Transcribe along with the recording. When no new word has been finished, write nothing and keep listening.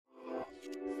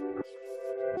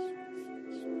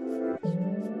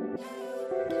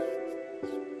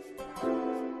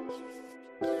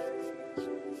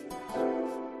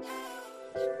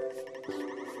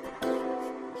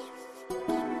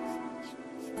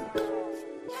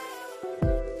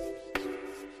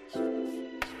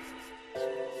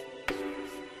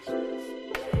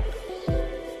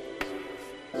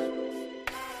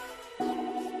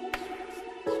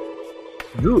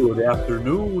Good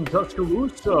afternoon,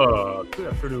 Tuscaloosa. Good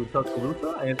afternoon,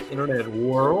 Tuscaloosa and internet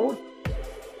world.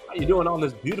 How you doing on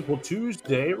this beautiful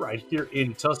Tuesday right here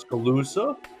in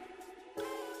Tuscaloosa?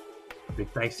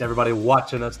 Big thanks to everybody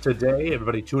watching us today,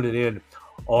 everybody tuning in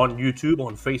on YouTube,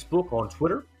 on Facebook, on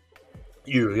Twitter.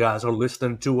 You guys are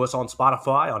listening to us on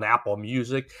Spotify, on Apple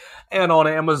Music, and on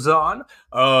Amazon,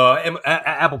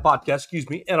 Apple Podcast,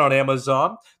 and on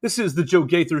Amazon. This is the Joe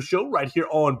Gaither Show right here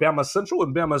on Bama Central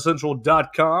and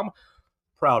BamaCentral.com.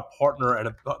 Proud partner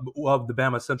of the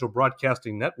Bama Central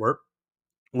Broadcasting Network,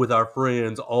 with our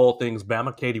friends All Things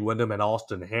Bama, Katie Wyndham and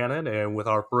Austin Hannon, and with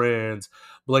our friends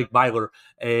Blake Byler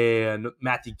and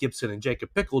Matthew Gibson and Jacob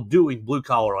Pickle doing Blue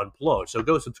Collar Unplugged. So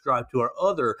go subscribe to our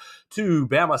other two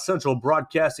Bama Central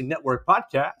Broadcasting Network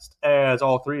podcasts, as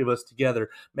all three of us together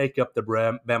make up the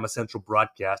Bama Central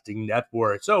Broadcasting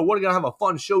Network. So we're going to have a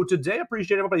fun show today. I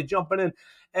appreciate everybody jumping in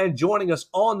and joining us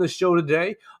on the show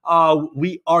today.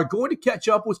 We are going to catch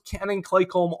up with Cannon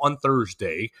Claycomb on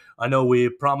Thursday. I know we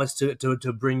promised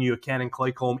to bring you a Cannon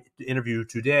Claycomb interview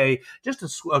today. Just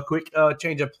a quick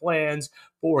change of plans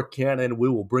for Cannon. We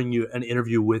will bring you an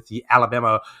interview with the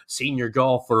Alabama senior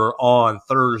golfer on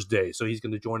Thursday. So he's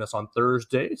going to join us on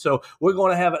Thursday. So we're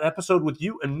going to have an episode with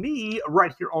you and me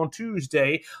right here on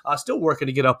Tuesday. Still working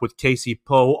to get up with Casey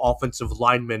Poe, offensive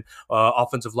lineman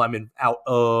out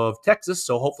of Texas.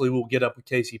 So hopefully we'll get up with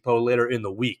Casey Poe later in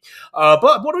the week.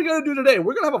 But what are we going to do today?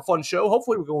 We're going to have a fun show.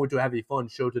 Hopefully we're going to have a fun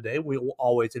show today. We will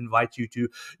always invite you to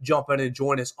jump in and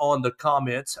join us on the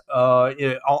comments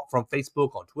from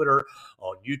Facebook, on Twitter,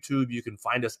 on YouTube. You can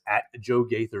find us at Joe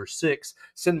Gaither 6.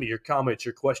 Send me your comments,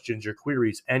 your questions, your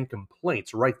queries, and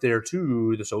complaints right there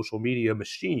to the social media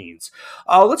machines.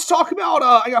 Let's talk about,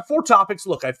 I got 4 topics.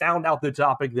 Look, I found out the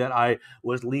topic that I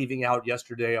was leaving out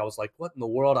yesterday. I was like, what in the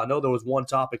world? I know there was one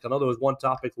topic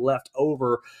left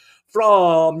over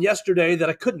from yesterday that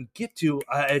I couldn't get to.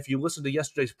 If you listened to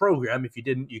yesterday's program, if you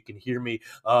didn't, you can hear me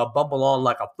bumble on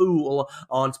like a fool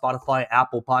on Spotify,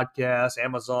 Apple Podcasts,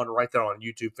 Amazon, right there on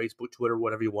YouTube, Facebook, Twitter,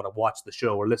 whatever you want to watch the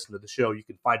show or listen to the show, you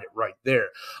can find it right there.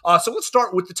 So let's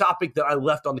start with the topic that I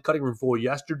left on the cutting room floor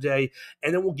yesterday,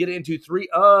 and then we'll get into 3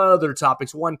 other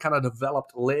topics. One kind of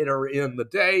developed later in the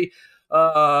day.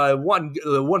 One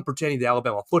pertaining to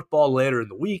Alabama football later in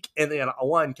the week, and then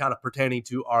one kind of pertaining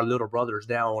to our little brothers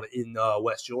down in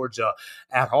West Georgia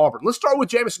at Auburn. Let's start with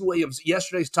Jameson Williams.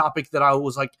 Yesterday's topic that I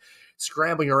was like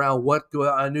scrambling around.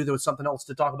 I knew there was something else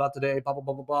to talk about today. Blah blah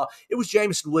blah blah blah. It was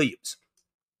Jameson Williams.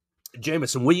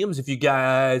 Jameson Williams, if you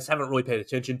guys haven't really paid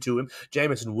attention to him,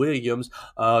 Jameson Williams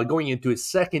going into his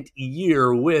second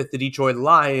year with the Detroit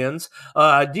Lions,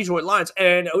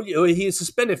 and he is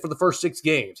suspended for the first 6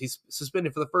 games. He's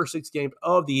suspended for the first 6 games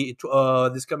of the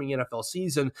this coming NFL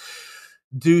season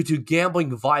due to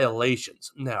gambling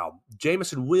violations. Now,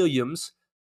 Jameson Williams,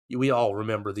 we all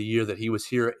remember the year that he was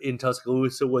here in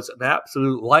Tuscaloosa, was an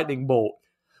absolute lightning bolt.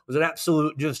 Was an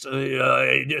absolute just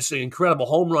an incredible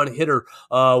home run hitter,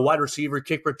 wide receiver,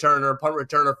 kick returner, punt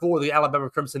returner for the Alabama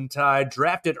Crimson Tide.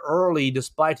 Drafted early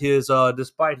despite his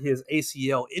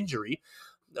ACL injury.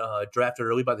 Drafted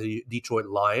early by the Detroit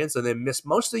Lions, and then missed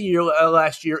most of the year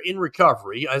last year in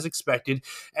recovery as expected,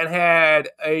 and had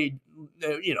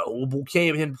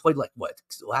came in and played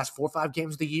the last 4 or 5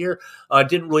 games of the year.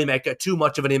 Didn't really make too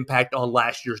much of an impact on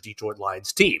last year's Detroit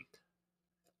Lions team.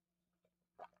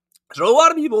 So a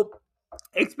lot of people were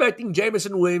expecting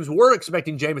Jameson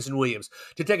Williams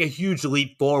to take a huge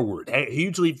leap forward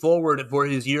for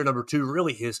his year number 2,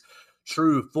 really his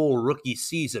true full rookie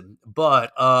season.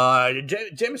 But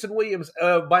Jameson Williams,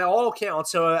 by all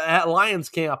accounts, at Lions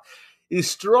camp,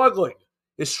 is struggling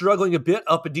a bit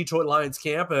up at Detroit Lions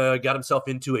camp. Got himself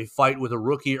into a fight with a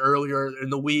rookie earlier in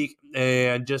the week,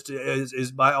 and just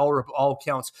is by all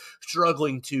accounts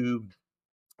struggling to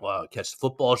catch the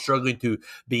football, struggling to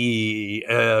be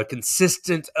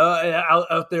consistent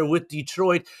out there with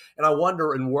Detroit. And I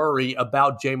wonder and worry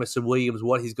about Jameson Williams,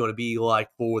 what he's going to be like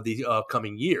for the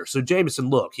coming year. So Jameson,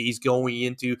 look, he's going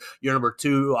into year number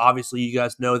 2. Obviously, you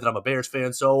guys know that I'm a Bears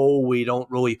fan, so we don't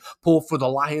really pull for the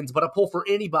Lions, but I pull for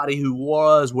anybody who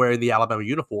was wearing the Alabama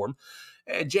uniform.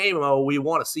 And JMO, we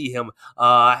want to see him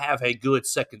have a good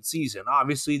second season.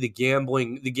 Obviously, the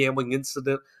gambling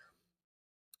incident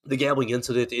the gambling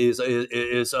incident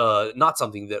is not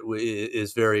something that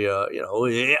is very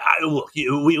look,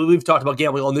 we've talked about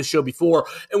gambling on this show before,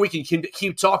 and we can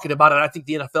keep talking about it. I think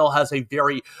the NFL has a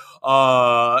very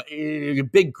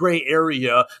big gray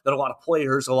area that a lot of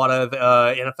players, a lot of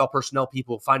NFL personnel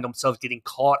people find themselves getting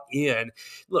caught in.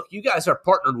 Look, you guys are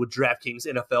partnered with DraftKings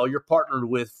NFL, you're partnered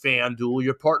with FanDuel,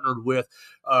 you're partnered with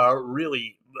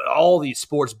really all these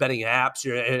sports betting apps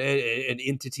and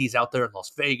entities out there in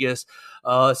Las Vegas,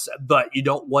 but you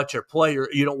don't want your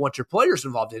players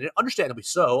involved in it. Understandably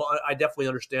so. I definitely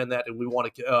understand that, and we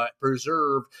want to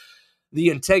preserve the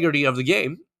integrity of the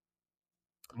game.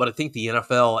 But I think the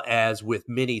NFL, as with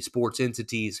many sports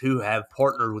entities who have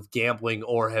partnered with gambling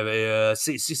or have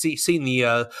seen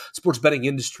the sports betting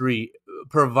industry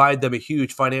provide them a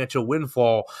huge financial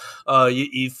windfall,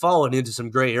 you've fallen into some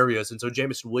gray areas. And so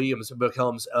Jameson Williams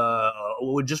becomes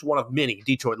just one of many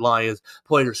Detroit Lions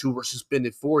players who were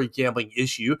suspended for a gambling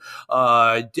issue.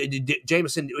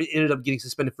 Jameson ended up getting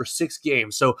suspended for 6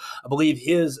 games. So I believe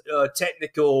his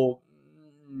technical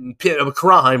pit of a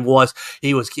crime was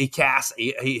he cast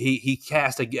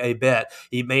a bet.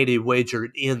 He made a wager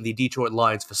in the Detroit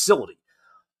Lions facility.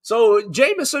 So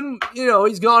Jameson,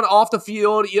 he's gone off the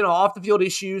field, off the field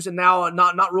issues, and now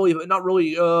not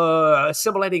really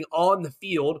assimilating on the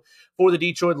field for the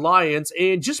Detroit Lions,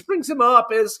 and just brings him up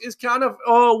as kind of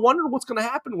wondering what's going to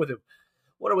happen with him.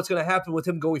 Wonder what's going to happen with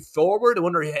him going forward. I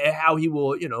wonder how he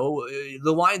will,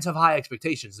 the Lions have high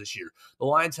expectations this year. The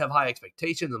Lions have high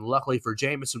expectations, and luckily for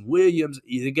Jameson Williams,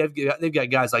 they've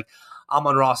got guys like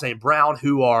Amon-Ra St. Brown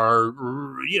who are,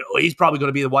 he's probably going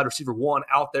to be the wide receiver 1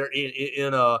 out there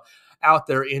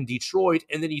in Detroit.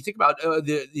 And then you think about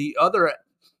the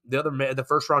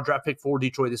first round draft pick for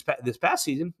Detroit this past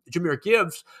season, Jahmyr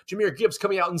Gibbs. Jahmyr Gibbs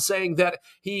coming out and saying that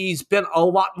he spent a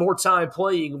lot more time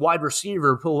playing wide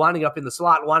receiver, lining up in the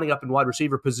slot, lining up in wide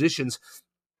receiver positions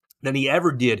than he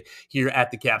ever did here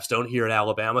at the Capstone, here at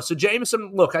Alabama. So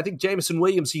Jameson, look, I think Jameson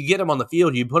Williams, you get him on the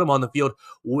field, you put him on the field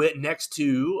next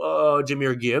to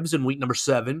Jahmyr Gibbs in week number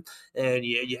 7, and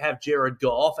you have Jared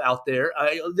Goff out there.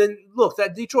 Then look,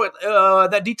 that Detroit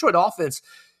offense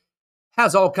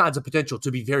has all kinds of potential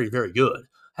to be very, very good.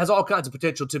 Has all kinds of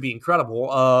potential to be incredible.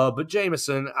 But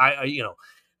Jameson,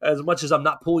 as much as I'm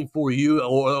not pulling for you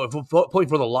or pulling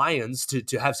for the Lions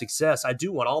to have success, I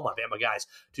do want all my Bama guys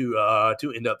to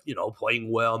end up,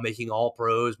 playing well, making all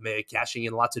pros, cashing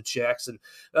in lots of checks, and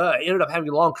ended up having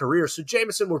a long career. So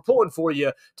Jameson, we're pulling for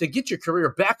you to get your career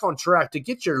back on track, to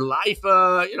get your life,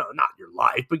 not your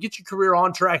life, but get your career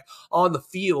on track on the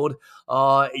field.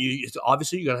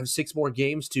 Obviously, you're gonna have 6 more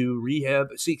games to rehab,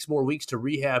 6 more weeks to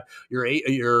rehab your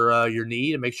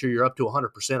knee and make sure you're up to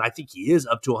 100%. I think he is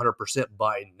up to 100%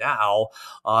 by now.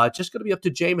 Just going to be up to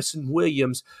Jameson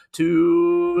Williams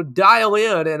to dial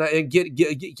in and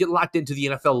get locked into the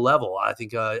NFL level. I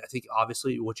think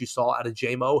obviously what you saw out of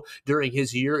J-Mo during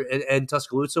his year in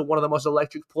Tuscaloosa, one of the most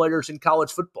electric players in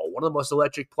college football, one of the most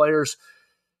electric players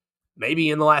maybe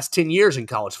in the last 10 years in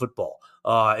college football.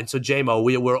 And so, J-Mo,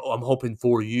 I'm hoping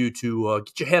for you to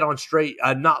get your head on straight.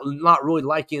 Not really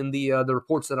liking the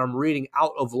reports that I'm reading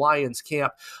out of Lions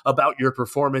camp about your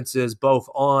performances, both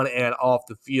on and off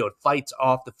the field, fights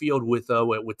off the field with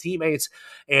teammates,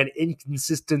 and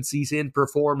inconsistencies in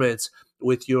performance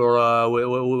with your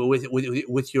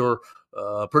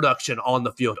production on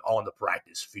the field, on the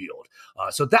practice field.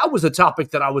 So that was a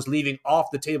topic that I was leaving off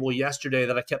the table yesterday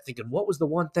that I kept thinking, what was the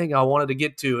one thing I wanted to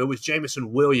get to? It was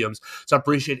Jameson Williams. So I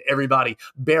appreciate everybody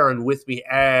bearing with me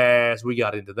as we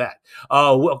got into that.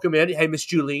 Welcome in. Hey, Miss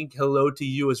Julene, hello to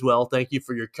you as well. Thank you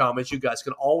for your comments. You guys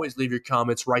can always leave your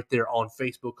comments right there on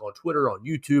Facebook, on Twitter, on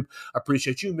YouTube. I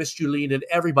appreciate you, Miss Julene, and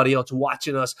everybody else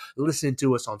watching us, listening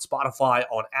to us on Spotify,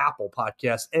 on Apple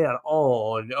Podcasts, and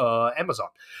on Amazon.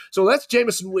 So that's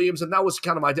Jameson Williams, and that was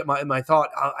kind of my thought.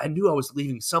 I knew I was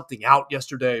leaving something out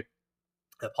yesterday.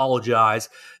 I apologize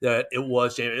that it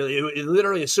was it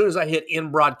literally as soon as I hit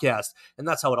in broadcast, and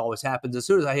that's how it always happens. As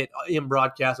soon as I hit in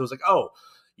broadcast, I was like, oh,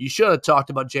 you should have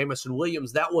talked about Jameson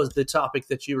Williams. That was the topic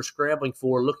that you were scrambling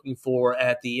for, looking for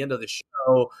at the end of the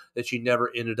show that you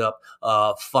never ended up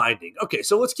finding. Okay,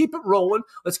 so let's keep it rolling.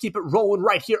 Let's keep it rolling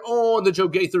right here on the Joe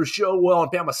Gaither Show on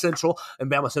Bama Central and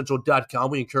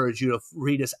BamaCentral.com. We encourage you to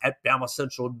read us at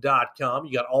BamaCentral.com.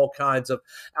 You got all kinds of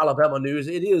Alabama news.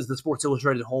 It is the Sports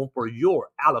Illustrated home for your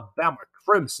Alabama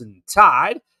Crimson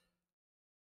Tide.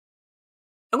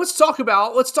 And let's talk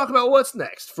about what's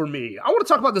next for me. I want to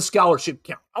talk about the scholarship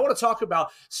count. I want to talk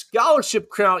about scholarship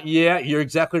count. Yeah, you're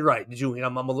exactly right, Julian.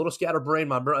 I'm a little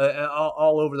scatterbrained,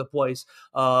 all over the place.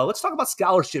 Let's talk about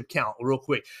scholarship count real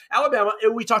quick. Alabama,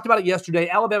 we talked about it yesterday.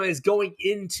 Alabama is going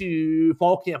into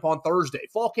fall camp on Thursday.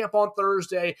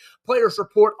 Players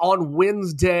report on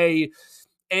Wednesday.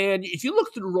 And if you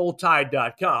look through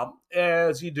RollTide.com,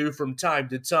 as you do from time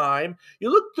to time,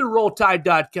 you look through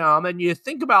RollTide.com and you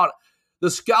think about the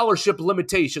scholarship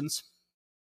limitations.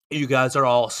 You guys are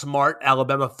all smart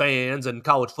Alabama fans and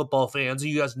college football fans.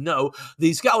 You guys know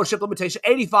the scholarship limitation,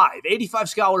 85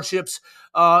 scholarships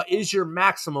is your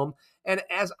maximum. And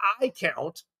as I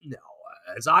count,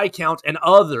 and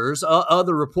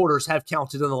other reporters have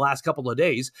counted in the last couple of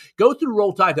days, go through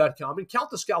RollTide.com and count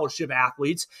the scholarship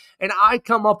athletes, and I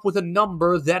come up with a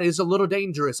number that is a little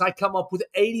dangerous. I come up with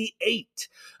 88.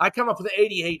 I come up with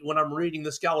 88 when I'm reading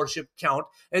the scholarship count,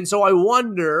 and so I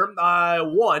wonder,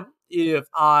 if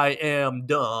I am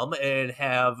dumb and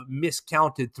have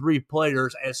miscounted 3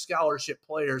 players as scholarship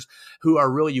players who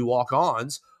are really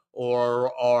walk-ons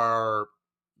or are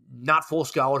not full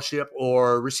scholarship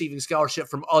or receiving scholarship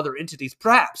from other entities.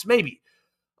 Perhaps, maybe.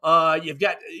 You've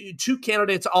got 2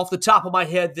 candidates off the top of my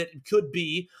head that could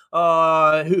be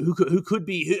who could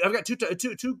be. I've got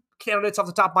two candidates off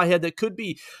the top of my head that could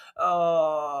be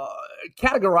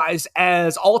categorized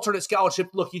as alternate scholarship.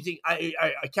 Look, you think I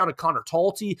counted Connor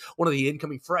Talty, one of the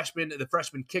incoming freshmen, the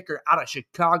freshman kicker out of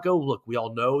Chicago. Look, we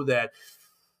all know that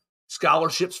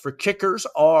scholarships for kickers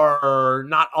are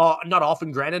not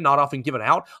often granted, not often given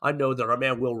out. I know that our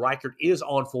man Will Reichert is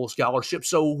on full scholarship.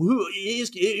 So who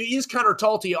is Connor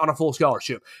Talty on a full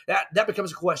scholarship? That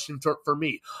becomes a question for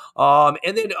me.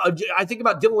 And then I think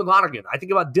about Dylan Lonergan. I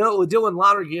think about Dylan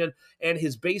Lonergan and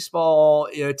his baseball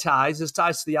ties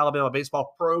to the Alabama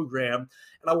baseball program.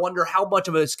 And I wonder how much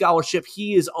of a scholarship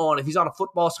he is on. If he's on a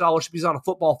football scholarship, he's on a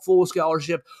football full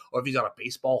scholarship, or if he's on a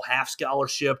baseball half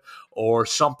scholarship, or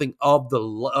something of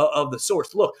the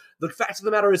source. Look, the fact of the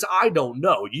matter is, I don't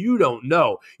know. You don't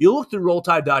know. You look through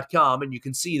RollTide.com and you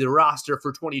can see the roster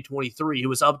for 2023. It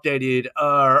was updated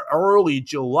early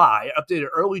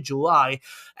July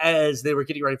as they were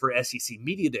getting ready for SEC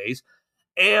Media Days,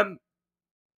 and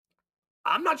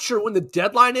I'm not sure when the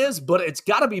deadline is, but it's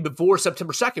got to be before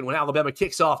September 2nd when Alabama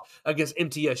kicks off against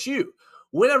MTSU.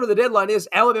 Whenever the deadline is,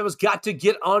 Alabama's got to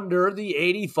get under the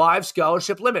 85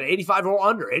 scholarship limit, 85 or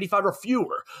under, 85 or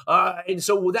fewer. And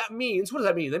so what does that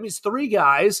mean? That means 3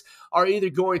 guys are either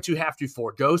going to have to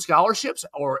forego scholarships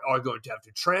or are going to have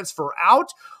to transfer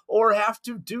out or have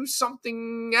to do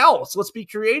something else. Let's be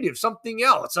creative, something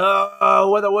else.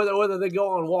 Whether they go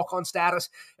on walk-on status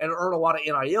and earn a lot of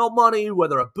NIL money,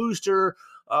 whether a booster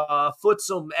foots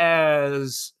them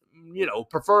as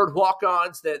preferred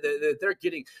walk-ons that they're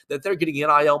getting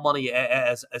NIL money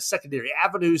as secondary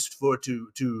avenues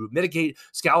to mitigate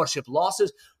scholarship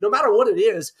losses. No matter what it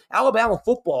is, Alabama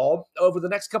football over the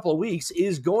next couple of weeks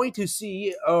is going to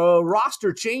see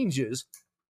roster changes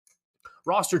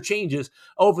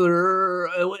over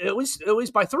at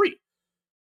least by 3.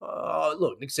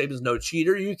 Look, Nick Saban's no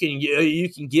cheater. You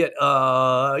can get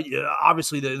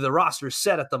obviously the roster is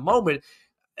set at the moment.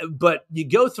 But you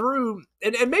go through,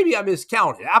 and maybe I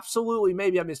miscounted. Absolutely,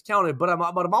 maybe I miscounted. But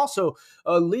I'm also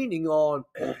leaning on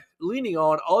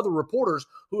other reporters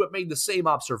who have made the same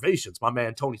observations. My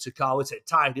man Tony Sakalis at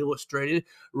Tide Illustrated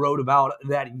wrote about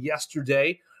that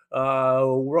yesterday.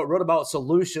 Wrote about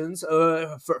solutions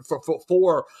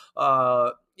for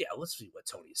let's see what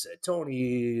Tony said.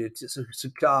 Tony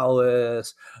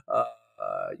Sakalis.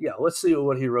 Let's see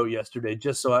what he wrote yesterday,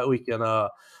 just so we can.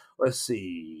 Let's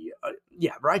see.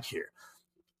 Right here.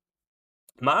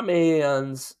 My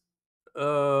man's.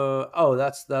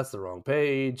 That's the wrong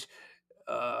page.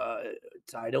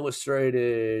 Tide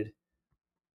Illustrated.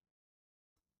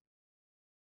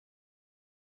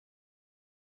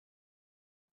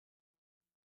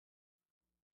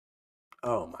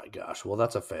 Oh my gosh. Well,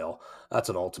 that's a fail. That's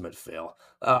an ultimate fail.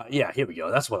 Here we go.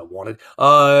 That's what I wanted.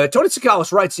 Tony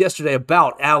Sakalis writes yesterday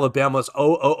about Alabama's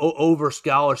over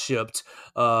scholarshiped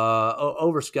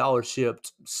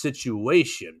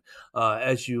situation.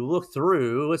 As you look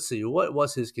through, let's see, what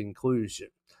was his conclusion?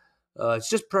 It's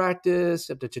just practice.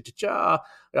 This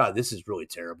is really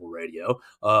terrible radio.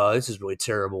 This is really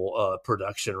terrible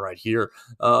production right here.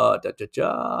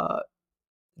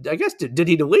 I guess, did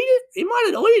he delete it? He might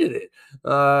have deleted it.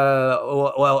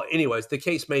 Well, anyways, the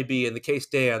case may be, and the case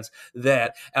stands,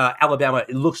 that Alabama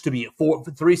looks to be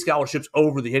 3 scholarships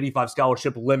over the 85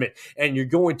 scholarship limit, and you're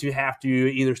going to have to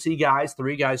either see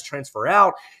 3 guys transfer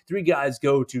out, 3 guys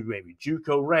go to maybe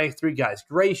JUCO rank, 3 guys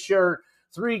gray shirt,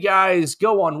 3 guys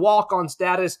go on walk-on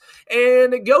status,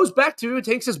 and it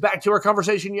takes us back to our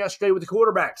conversation yesterday with the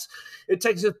quarterbacks. It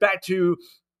takes us back to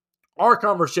our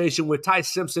conversation with Ty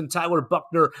Simpson, Tyler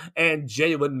Buckner, and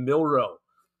Jalen Milroe.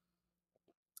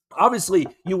 Obviously,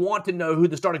 you want to know who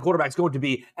the starting quarterback is going to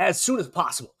be as soon as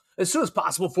possible. As soon as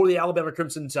possible for the Alabama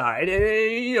Crimson Tide.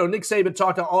 And, Nick Saban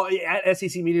talked at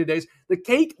SEC Media Days The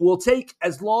cake will take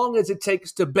as long as it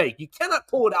takes to bake. You cannot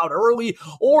pull it out early,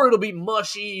 or it'll be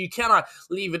mushy. You cannot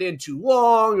leave it in too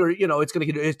long, or it's gonna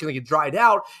get dried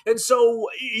out. And so,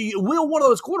 will one of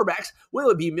those quarterbacks, will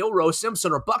it be Milroe,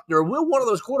 Simpson, or Buckner? Will one of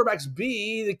those quarterbacks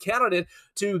be the candidate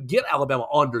to get Alabama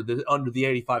under the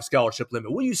 85 scholarship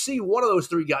limit? Will you see one of those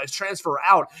three guys transfer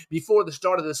out before the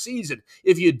start of the season?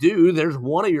 If you do, there's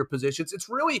one of your positions. It's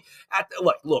really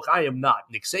look. I am not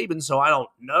Nick Saban, so I don't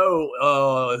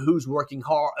know who's working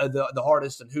hard, the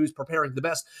hardest, and who's preparing the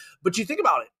best. But you think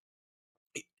about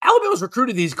it. Alabama's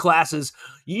recruited these classes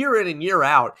year in and year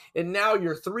out, and now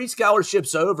you're 3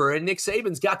 scholarships over, and Nick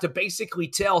Saban's got to basically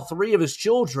tell 3 of his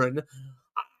children,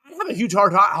 I have a huge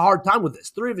hard time with this.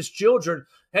 3 of his children,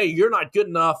 hey, you're not good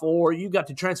enough, or you got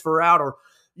to transfer out, or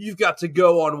you've got to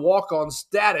go on walk-on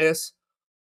status.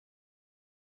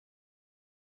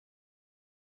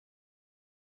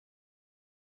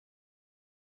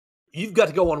 You've got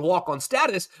to go on walk-on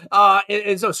status,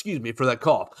 and so excuse me for that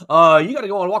cough. You got to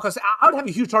go on walk-on status. I would have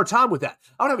a huge hard time with that.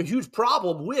 I would have a huge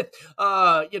problem with,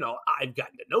 I've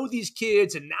gotten to know these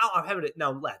kids, and now I'm having it.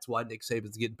 Now that's why Nick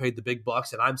Saban's getting paid the big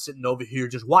bucks, and I'm sitting over here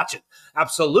just watching.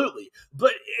 Absolutely,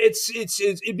 but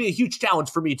it'd be a huge challenge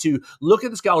for me to look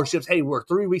at the scholarships. Hey, we're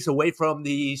 3 weeks away from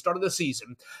the start of the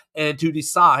season, and to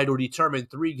decide or determine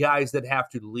 3 guys that have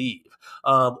to leave.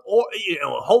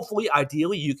 Hopefully,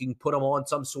 ideally, you can put them on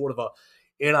some sort of a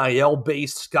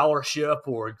NIL-based scholarship,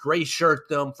 or gray shirt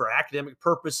them for academic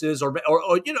purposes, or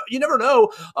you never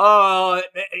know.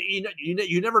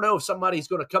 You never know if somebody's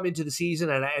going to come into the season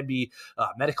and be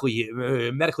medically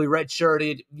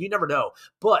redshirted. You never know.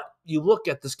 But you look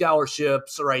at the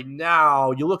scholarships right now,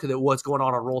 you look at what's going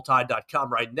on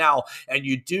RollTide.com right now, and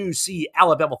you do see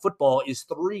Alabama football is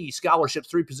 3 scholarships,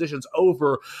 3 positions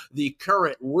over the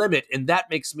current limit. And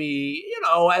that makes me,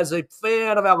 as a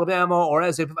fan of Alabama, or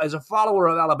as a follower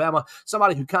of Alabama,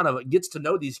 somebody who kind of gets to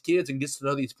know these kids and gets to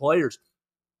know these players,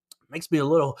 makes me a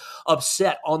little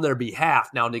upset on their behalf.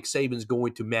 Now, Nick Saban's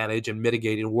going to manage and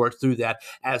mitigate and work through that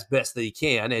as best they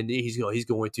can, and he's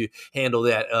going to handle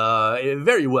that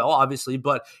very well, obviously.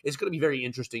 But it's going to be very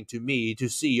interesting to me to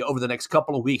see over the next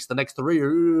couple of weeks, the next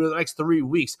 3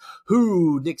 weeks,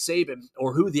 who Nick Saban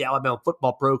or who the Alabama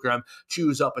football program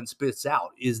chews up and spits out.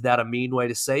 Is that a mean way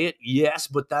to say it? Yes,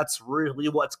 but that's really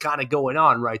what's kind of going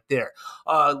on right there.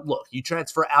 Look, you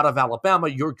transfer out of Alabama,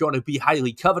 you're going to be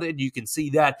highly coveted. You can see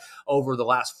that over the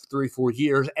last 3-4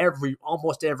 years.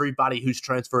 Almost everybody who's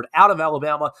transferred out of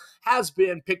Alabama has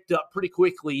been picked up pretty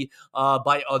quickly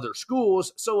by other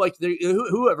schools. So,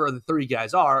 whoever the 3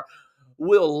 guys are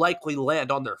will likely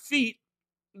land on their feet.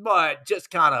 But just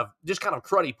kind of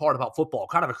cruddy part about football,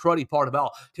 kind of a cruddy part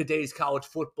about today's college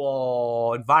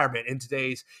football environment, in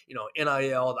today's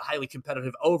NIL, the highly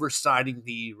competitive oversighting,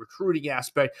 the recruiting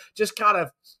aspect, just kind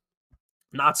of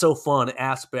not so fun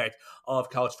aspect of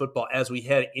college football as we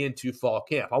head into fall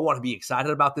camp. I want to be excited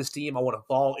about this team. I want to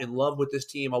fall in love with this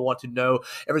team. I want to know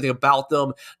everything about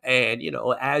them. And,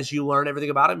 as you learn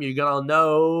everything about them, you're going to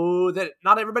know that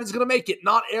not everybody's going to make it.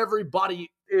 Not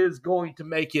everybody is going to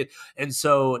make it. And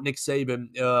so Nick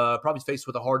Saban probably faced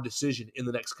with a hard decision in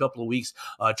the next couple of weeks,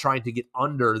 trying to get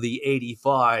under the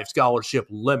 85 scholarship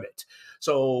limit.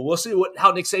 So we'll see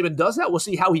how Nick Saban does that. We'll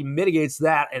see how he mitigates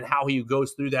that and how he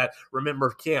goes through that.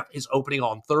 Remember, camp is opening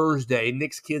on Thursday.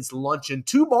 Nick's Kids Luncheon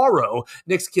tomorrow.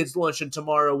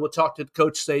 We'll talk to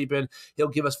Coach Saban. He'll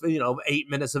give us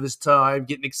 8 minutes of his time,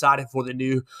 getting excited for the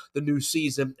new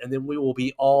season, and then we will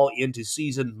be all into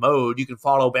season mode. You can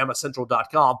follow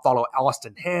BamaCentral.com. Follow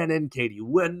Austin Hannon, Katie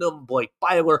Wyndham, Blake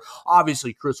Byler,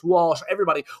 obviously Chris Walsh.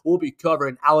 Everybody will be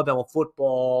covering Alabama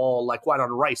football like white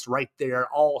on rice right there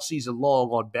all season long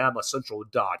on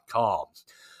BamaCentral.com. All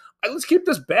right, let's keep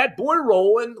this bad boy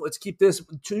rolling. Let's keep this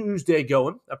Tuesday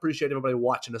going. I appreciate everybody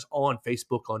watching us on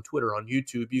Facebook, on Twitter, on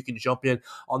YouTube. You can jump in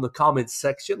on the comments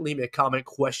section. Leave me a comment,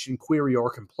 question, query, or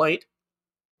complaint.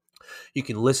 You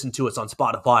can listen to us on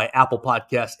Spotify, Apple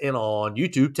Podcasts, and on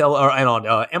YouTube, and on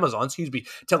Amazon.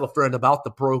 Tell a friend about the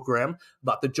program,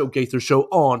 about the Joe Gaither Show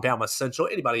on Bama Central.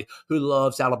 Anybody who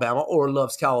loves Alabama or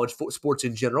loves college sports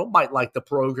in general might like the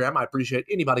program. I appreciate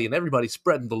anybody and everybody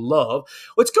spreading the love.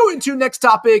 Let's go into next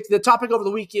topic, the topic over the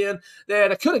weekend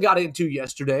that I could have got into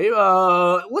yesterday.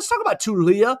 Let's talk about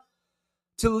Taulia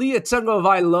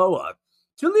Tagovailoa.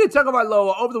 Taulia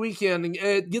Tagovailoa over the weekend,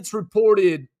 it gets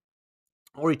reported,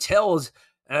 or he tells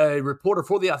a reporter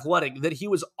for The Athletic, that he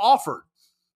was offered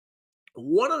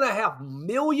 $1.5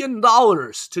 million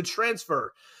to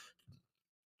transfer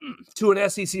to an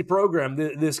SEC program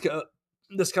this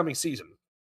coming season.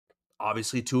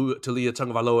 Obviously, Taulia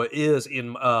Tagovailoa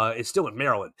is still in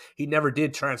Maryland. He never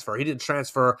did transfer. He didn't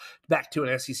transfer back to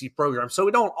an SEC program, so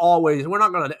we're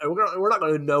not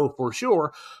gonna know for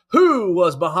sure who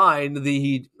was behind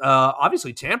the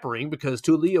obviously tampering, because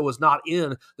Taulia was not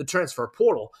in the transfer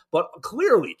portal, but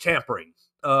clearly tampering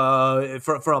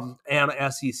from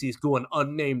an SEC school, an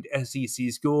unnamed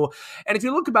SEC school. And if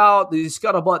you look about the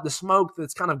scuttlebutt, the smoke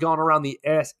that's kind of gone around the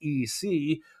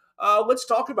SEC, let's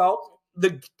talk about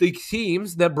the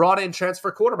teams that brought in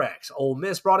transfer quarterbacks. Ole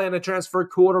Miss brought in a transfer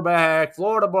quarterback.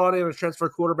 Florida brought in a transfer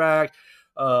quarterback.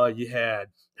 You had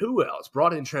who else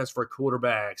brought in transfer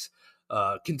quarterbacks?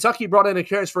 Kentucky brought in a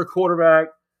transfer quarterback.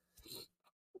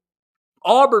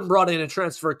 Auburn brought in a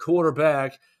transfer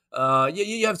quarterback.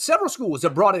 You have several schools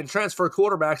that brought in transfer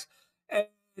quarterbacks. And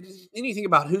anything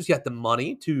about who's got the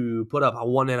money to put up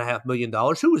 $1.5 million,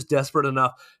 who was desperate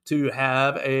enough to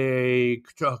have a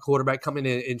quarterback come in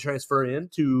and transfer in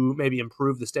to maybe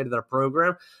improve the state of their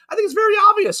program. I think it's very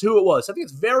obvious who it was. I think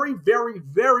it's very, very,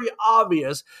 very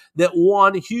obvious that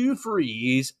one Hugh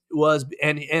Freeze was,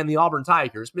 and the Auburn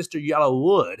Tigers, Mr.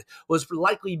 Yellowwood, was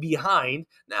likely behind.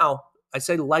 Now, I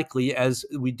say likely as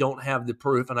we don't have the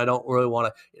proof, and I don't really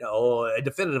want to,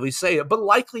 definitively say it, but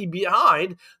likely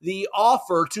behind the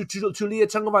offer to Taulia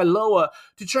Tagovailoa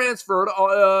to transfer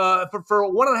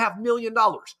for $1.5 million.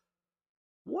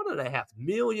 $1.5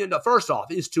 million. First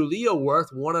off, is Taulia worth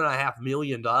 $1.5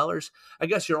 million? I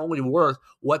guess you're only worth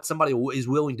what somebody is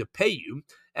willing to pay you.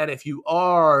 And if you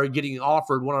are getting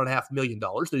offered $1.5 million,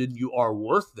 then you are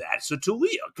worth that. So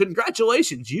Taulia,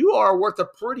 congratulations. You are worth a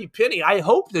pretty penny. I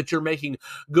hope that you're making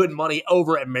good money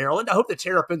over at Maryland. I hope the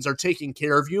Terrapins are taking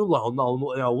care of you. No,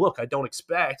 look, I don't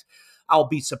expect. I'll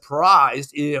be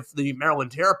surprised if the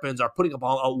Maryland Terrapins are putting up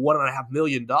 $1.5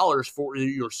 million for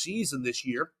your season this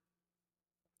year.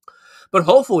 But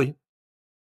hopefully,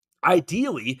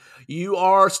 ideally, you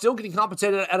are still getting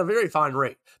compensated at a very fine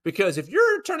rate, because if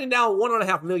you're turning down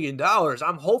 $1.5 million,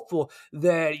 I'm hopeful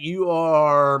that you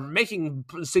are making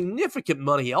significant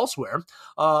money elsewhere,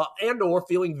 and or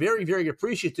feeling very, very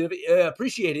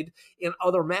appreciated in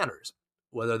other manners,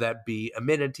 whether that be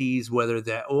amenities, whatever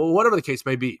the case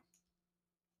may be.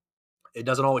 It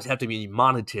doesn't always have to be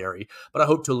monetary, but I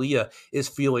hope Taulia is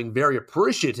feeling very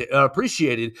appreciated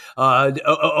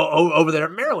over there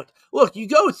in Maryland. Look, you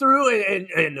go through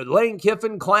and Lane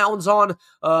Kiffin clowns on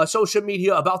social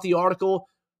media about the article.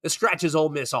 It scratches Ole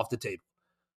Miss off the table.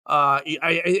 I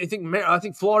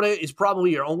think Florida is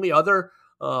probably your only other.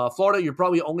 You're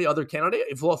probably only other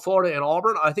candidate. Florida and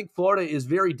Auburn. I think Florida is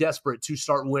very desperate to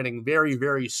start winning very,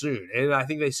 very soon, and I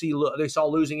think they saw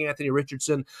losing Anthony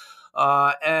Richardson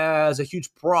as a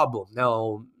huge problem.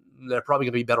 Now, they're probably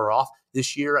going to be better off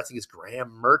this year. I think it's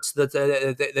Graham Mertz that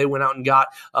they went out and got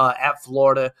at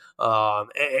Florida.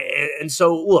 And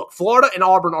so, look, Florida and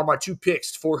Auburn are my two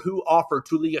picks for who offer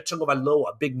Taulia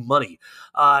Tagovailoa big money.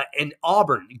 And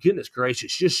Auburn, goodness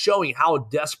gracious, just showing how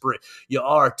desperate you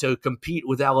are to compete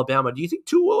with Alabama. Do you think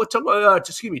Taulia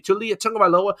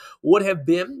Tagovailoa would have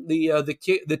been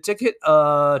the ticket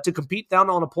to compete down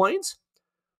on the Plains?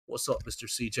 What's up, Mr.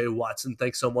 C.J. Watson?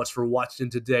 Thanks so much for watching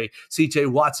today. C.J.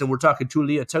 Watson, we're talking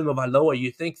Taulia Tagovailoa.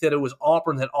 You think that it was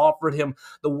Auburn that offered him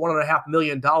the $1.5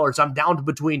 million. I'm down to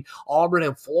between Auburn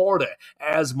and Florida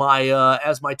as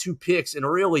my two picks, and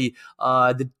really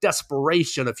the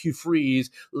desperation of Hugh Freeze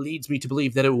leads me to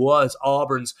believe that it was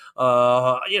Auburn's,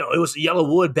 it was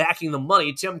Yellowwood backing the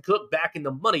money, Tim Cook backing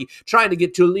the money, trying to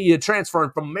get Taulia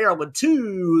transferring from Maryland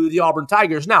to the Auburn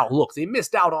Tigers. Now, look, they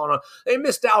missed out on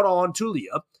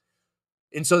Taulia.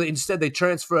 And so instead they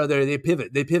transfer there, they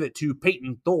pivot to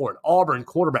Peyton Thorne, Auburn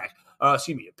quarterback.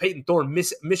 Peyton Thorne,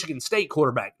 Michigan State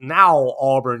quarterback, now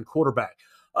Auburn quarterback.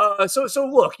 So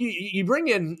look, you bring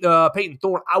in Peyton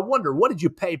Thorne. I wonder, what did you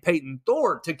pay Peyton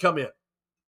Thorne to come in?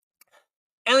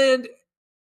 And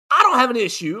I don't have an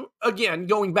issue, again,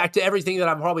 going back to everything that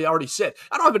I've probably already said.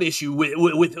 I don't have an issue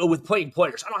with playing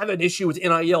players. I don't have an issue with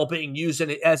NIL being used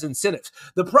as incentives.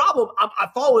 The problem, I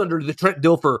fall under the Trent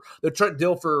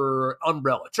Dilfer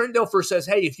umbrella. Trent Dilfer says,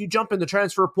 hey, if you jump in the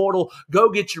transfer portal, go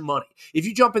get your money. If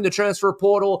you jump in the transfer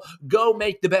portal, go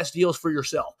make the best deals for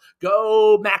yourself.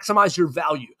 Go maximize your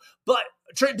value. But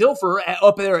Trent Dilfer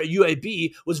up there at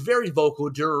UAB was very vocal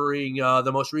during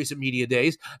the most recent media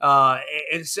days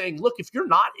and saying, look, if you're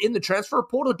not in the transfer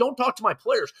portal, don't talk to my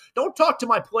players. Don't talk to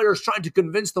my players trying to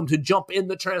convince them to jump in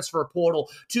the transfer portal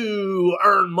to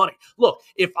earn money. Look,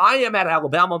 if I am at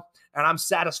Alabama and I'm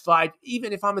satisfied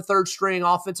even if I'm a third-string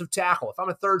offensive tackle, if I'm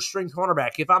a third-string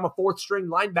cornerback, if I'm a fourth-string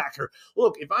linebacker.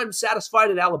 Look, if I'm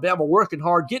satisfied at Alabama, working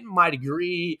hard, getting my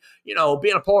degree, being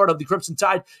a part of the Crimson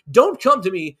Tide, don't come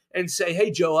to me and say,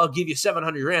 hey, Joe, I'll give you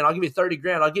 $700,000, I'll give you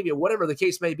 $30,000, I'll give you whatever the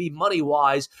case may be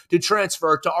money-wise to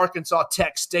transfer to Arkansas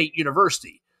Tech State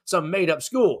University, some made-up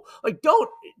school. Like, don't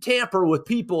tamper with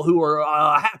people who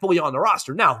are happily on the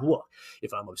roster. Now, look,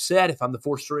 if I'm upset, if I'm the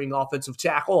fourth-string offensive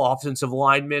tackle, offensive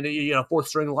lineman,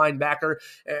 fourth-string linebacker,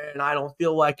 and I don't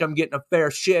feel like I'm getting a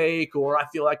fair shake, or I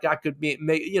feel like I could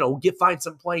find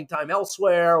some playing time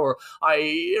elsewhere, or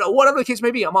whatever the case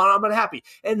may be, I'm unhappy.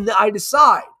 And I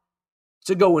decide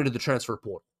to go into the transfer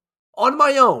portal on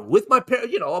my own with my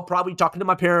parents. I'm probably talking to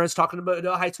my parents, talking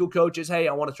to high school coaches. Hey,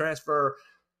 I want to transfer.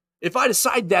 If I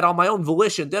decide that on my own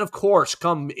volition, then of course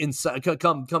come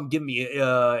give me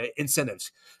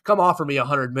incentives. Come offer me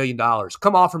 $100 million.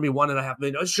 Come offer me $1.5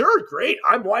 million. Sure, great.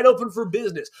 I'm wide open for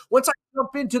business. Once I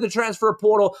jump into the transfer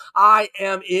portal, I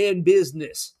am in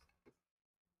business.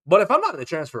 But if I'm not in the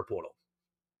transfer portal,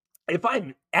 if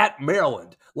I'm at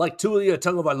Maryland, like Taulia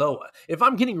Tagovailoa, if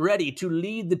I'm getting ready to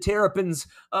lead the Terrapins,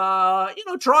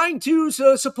 trying to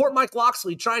support Mike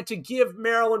Locksley, trying to give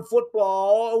Maryland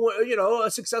football,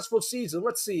 a successful season.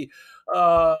 Let's see,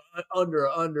 under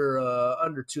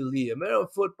Taulia, Maryland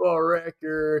football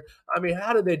record. I mean,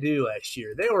 how did they do last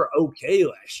year? They were okay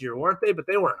last year, weren't they? But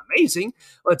they weren't amazing.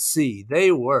 Let's see,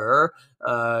 they were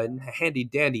handy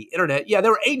dandy internet. Yeah, they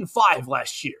were 8-5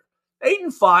 last year.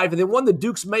 8-5, and they won the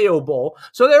Duke's Mayo Bowl.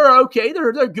 So they were okay.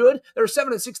 They're good. They were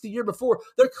 7-6 the year before.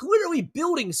 They're clearly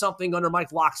building something under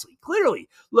Mike Locksley. Clearly.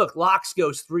 Look, Locks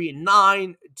goes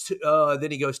 3-9. Then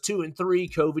he goes 2-3,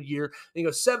 COVID year. Then he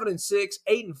goes 7-6,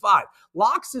 8-5.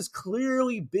 Locks is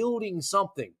clearly building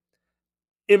something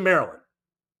in Maryland.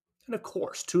 And of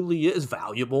course, Taulia is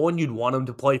valuable, and you'd want him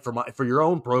to play for your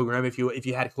own program if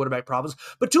you had quarterback problems.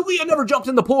 But Taulia never jumped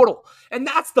in the portal, and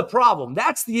that's the problem.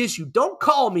 That's the issue. Don't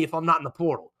call me if I'm not in the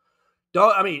portal.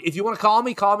 If you want to call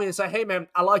me and say, "Hey, man,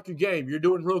 I like your game. You're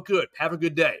doing real good. Have a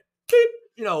good day."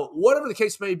 Whatever the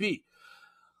case may be.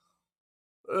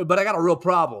 But I got a real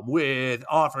problem with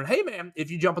offering, hey, man,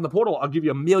 if you jump in the portal, I'll give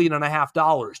you $1.5 million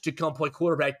to come play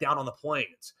quarterback down on the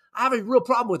Plains. I have a real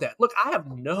problem with that. Look, I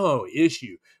have no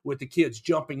issue with the kids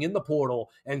jumping in the portal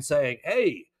and saying,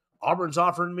 hey, Auburn's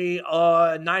offering me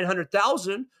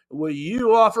 $900,000. Will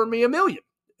you offer me $1 million?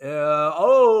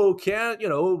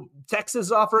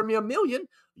 Texas offering me $1 million.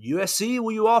 USC,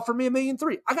 will you offer me $1.3 million?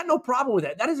 I got no problem with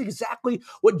that. That is exactly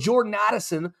what Jordan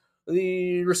Addison,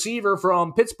 the receiver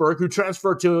from Pittsburgh who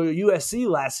transferred to USC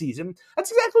last season,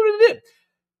 that's exactly what he did.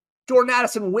 Jordan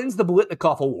Addison wins the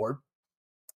Blitnikoff Award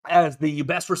as the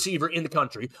best receiver in the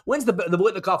country, wins the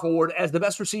Blitnikoff Award as the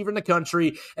best receiver in the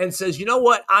country, and says, you know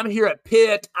what, I'm here at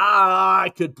Pitt.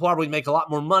 I could probably make a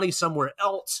lot more money somewhere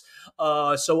else,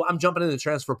 so I'm jumping in the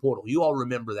transfer portal. You all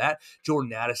remember that.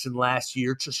 Jordan Addison last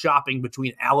year, shopping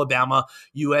between Alabama,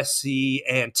 USC,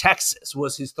 and Texas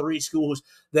was his three schools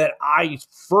that I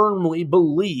firmly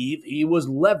believe he was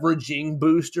leveraging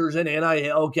boosters and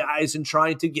NIL guys and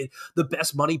trying to get the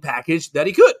best money package that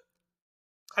he could.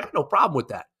 I got no problem with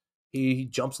that. He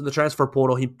jumps in the transfer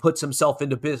portal. He puts himself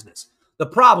into business. The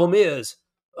problem is,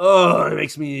 it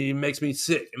makes me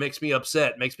sick. It makes me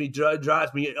upset. It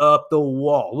drives me up the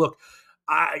wall. Look,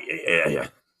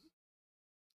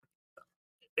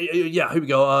 here we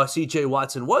go. C.J.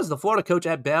 Watson was the Florida coach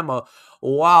at Bama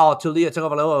while Taulia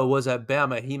Tagovailoa was at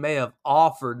Bama. He may have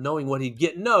offered knowing what he'd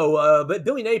get. No, but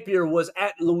Billy Napier was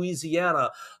at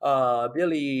Louisiana.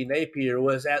 Billy Napier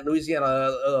was at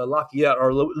Louisiana Lafayette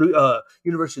or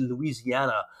University of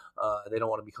Louisiana. They don't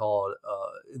want to be called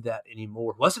that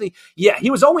anymore, wasn't he? Yeah,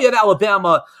 he was only at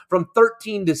Alabama from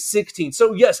 13 to 16.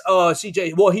 So yes,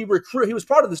 CJ. Well, he was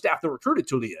part of the staff that recruited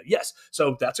Taulia. Yes,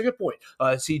 so that's a good point.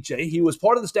 CJ, he was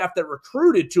part of the staff that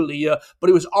recruited Taulia, but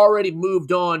he was already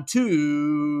moved on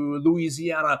to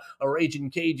Louisiana Raging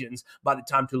Cajuns by the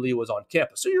time Taulia was on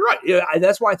campus. So you're right. Yeah,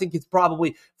 that's why I think it's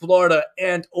probably Florida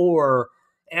and or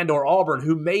Auburn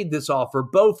who made this offer.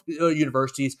 Both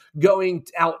universities going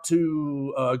out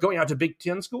to Big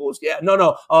Ten schools. Yeah, no.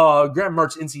 Graham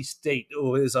Mertz, NC State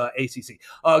is ACC.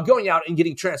 Going out and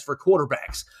getting transfer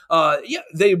quarterbacks.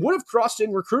 They would have crossed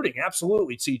in recruiting.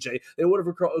 Absolutely, CJ. They would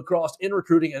have crossed in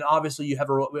recruiting, and obviously you have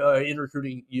in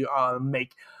recruiting you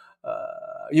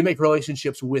make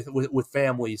relationships with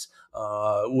families,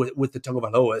 with the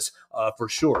Tagovailoas, for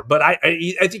sure. But I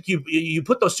think you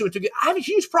put those two together. I have a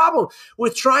huge problem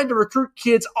with trying to recruit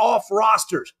kids off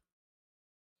rosters.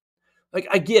 Like,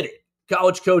 I get it.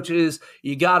 College coaches,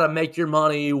 you got to make your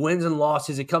money. Wins and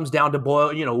losses, it comes down to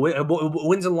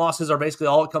wins and losses are basically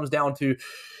all it comes down to.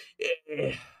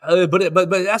 But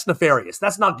that's nefarious.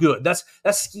 That's not good. That's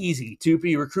skeezy to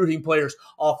be recruiting players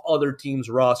off other teams'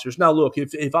 rosters. Now, look,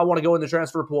 if I want to go in the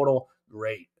transfer portal,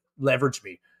 great, leverage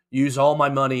me. Use all my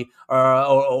money,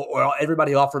 or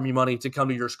everybody offer me money to come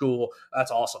to your school.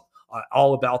 That's awesome.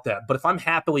 All about that. But if I'm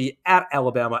happily at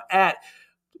Alabama, at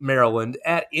Maryland,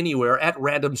 at anywhere, at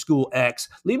random school X,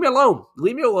 leave me alone.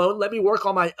 Leave me alone. Let me work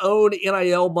on my own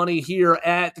NIL money here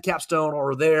at the Capstone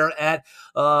or there at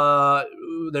College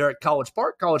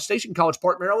Station, College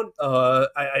Park, Maryland.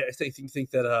 I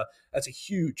think that that's a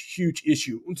huge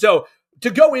issue. So to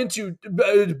go into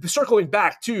circling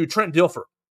back to Trent Dilfer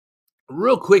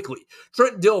real quickly,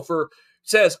 Trent Dilfer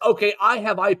says, okay, I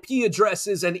have IP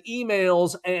addresses and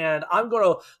emails, and I'm going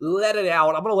to let it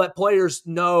out. I'm going to let players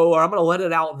know, or I'm going to let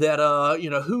it out that,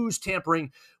 who's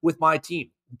tampering with my team.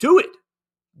 Do it.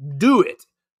 Do it.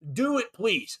 Do it,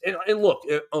 please. And look,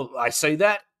 I say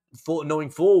that knowing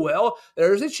full well,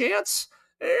 there's a chance.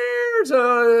 There's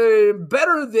a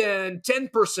better than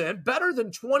 10%, better than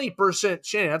 20%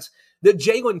 chance that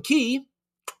Jalen Key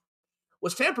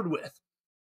was tampered with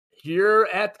here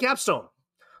at the Capstone.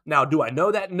 Now, do I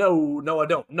know that? No, I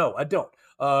don't. No, I don't.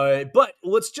 But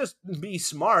let's just be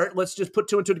smart. Let's just put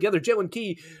two and two together. Jalen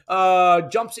Key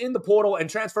jumps in the portal and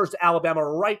transfers to Alabama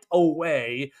right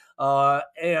away.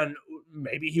 And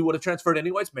maybe he would have transferred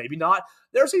anyways, maybe not.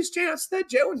 There's a chance that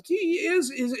Jalen Key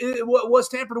was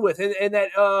tampered with, and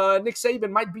that Nick Saban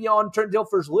might be on Trent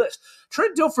Dilfer's list.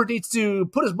 Trent Dilfer needs to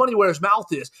put his money where his mouth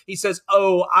is. He says,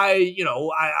 "Oh, I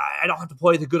don't have to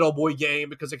play the good old boy game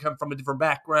because I come from a different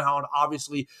background.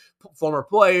 Obviously, former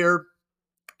player."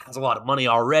 Has a lot of money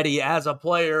already as a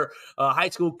player, high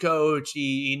school coach.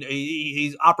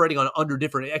 He's operating under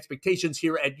different expectations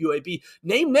here at UAB.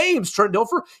 Name names, Trent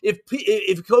Dilfer.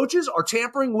 If coaches are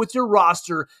tampering with your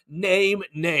roster, name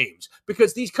names.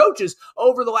 Because these coaches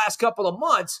over the last couple of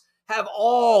months have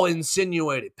all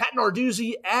insinuated. Pat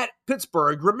Narduzzi at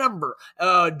Pittsburgh, remember,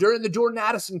 during the Jordan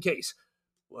Addison case,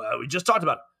 we just talked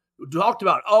about it. We talked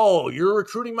about, oh, you're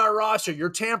recruiting my roster,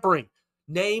 you're tampering.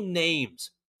 Name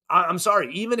names. I'm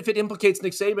sorry, even if it implicates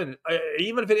Nick Saban,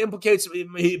 even if it implicates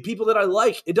people that I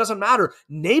like, it doesn't matter.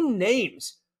 Name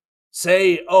names.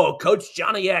 Say, oh, Coach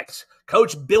Johnny X,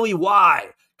 Coach Billy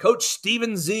Y, Coach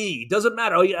Steven Z. Doesn't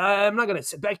matter. I'm not going to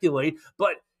speculate,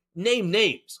 but name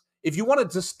names. If you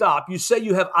wanted to stop, you say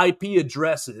you have IP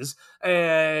addresses,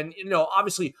 and,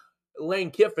 obviously,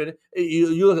 Lane Kiffin,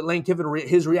 you look at Lane Kiffin,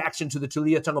 his reaction to the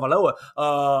Taulia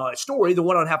Tagovailoa story, the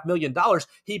 $1.5 million.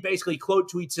 He basically quote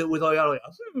tweets it with with a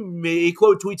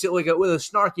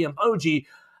snarky emoji,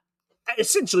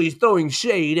 essentially throwing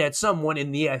shade at someone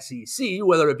in the SEC,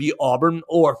 whether it be Auburn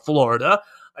or Florida.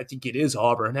 I think it is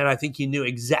Auburn, and I think he knew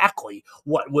exactly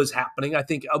what was happening. I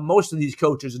think most of these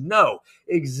coaches know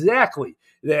exactly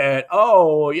that,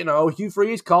 Hugh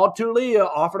Freeze called Taulia,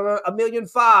 offered him $1.5 million.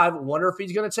 Wonder if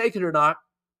he's going to take it or not.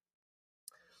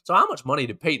 So how much money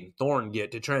did Peyton Thorne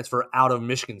get to transfer out of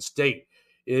Michigan State?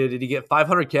 Did he get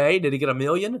 $500K? Did he get $1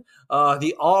 million?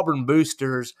 The Auburn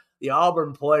boosters, the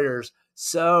Auburn players,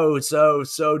 so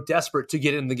desperate to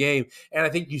get in the game. And I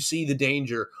think you see the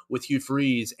danger with Hugh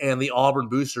Freeze and the Auburn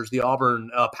boosters, the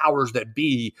Auburn powers that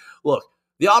be. Look,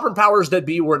 the Auburn powers that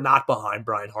be were not behind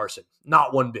Brian Harsin.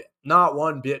 Not one bit. Not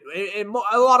one bit. And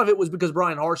a lot of it was because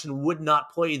Brian Harsin would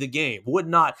not play the game, would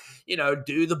not,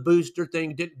 do the booster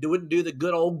thing, wouldn't do the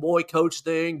good old boy coach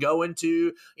thing, go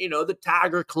into, the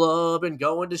Tiger Club and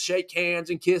going to shake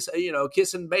hands and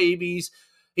kissing babies.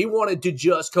 He wanted to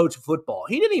just coach football.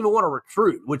 He didn't even want to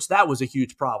recruit, which that was a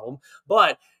huge problem.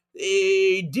 But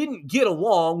he didn't get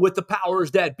along with the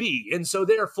powers that be. And so,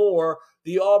 therefore,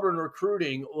 the Auburn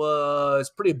recruiting was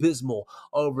pretty abysmal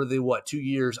over the, 2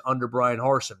 years under Brian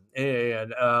Harsin.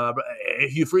 And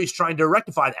Hugh Freeze trying to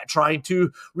rectify that, trying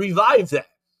to revive that.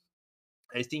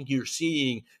 I think you're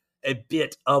seeing a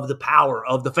bit of the power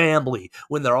of the family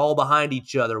when they're all behind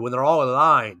each other, when they're all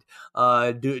aligned.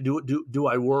 Do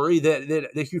I worry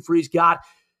that Hugh Freeze got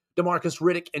DeMarcus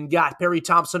Riddick and got Perry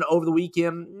Thompson over the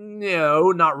weekend?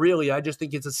 No, not really. I just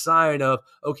think it's a sign of,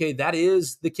 okay, that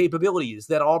is the capabilities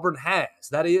that Auburn has.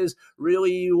 That is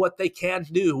really what they can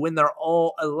do when they're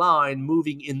all aligned,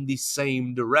 moving in the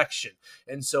same direction.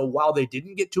 And so while they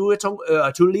didn't get Taulia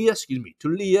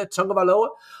Tagovailoa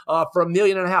for $1.5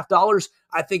 million,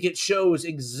 I think it shows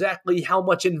exactly how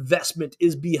much investment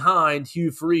is behind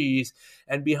Hugh Freeze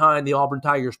and behind the Auburn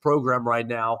Tigers program right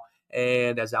now.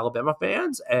 And as Alabama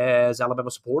fans, as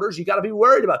Alabama supporters, you got to be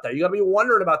worried about that. You got to be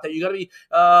wondering about that. You got to be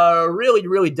really,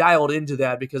 really dialed into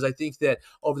that, because I think that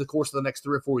over the course of the next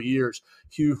 3 or 4 years,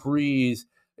 Hugh Freeze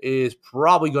is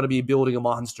probably going to be building a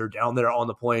monster down there on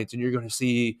the Plains, and you're going to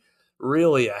see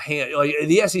really a hand. Like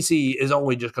the SEC is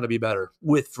only just going to be better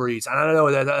with Freeze. And I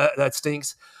know that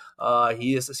stinks.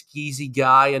 He is a skeezy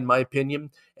guy, in my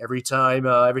opinion. Every time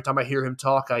I hear him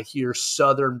talk, I hear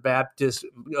Southern Baptist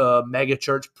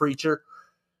megachurch preacher.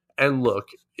 And look,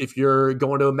 if you're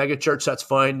going to a megachurch, that's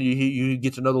fine. You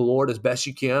get to know the Lord as best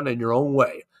you can in your own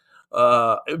way.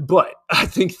 But I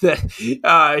think that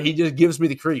he just gives me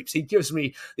the creeps. He gives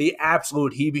me the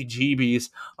absolute heebie-jeebies.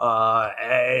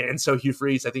 And so Hugh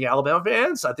Freeze, I think Alabama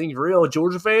fans, I think real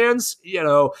Georgia fans,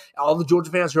 all the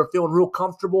Georgia fans who are feeling real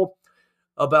comfortable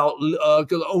about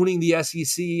owning the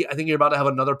SEC, I think you're about to have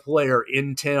another player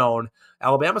in town.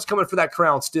 Alabama's coming for that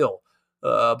crown still.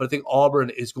 But I think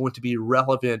Auburn is going to be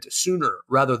relevant sooner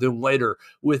rather than later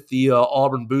with the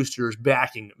Auburn boosters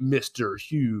backing Mr.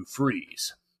 Hugh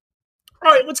Freeze.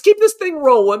 All right, let's keep this thing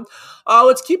rolling.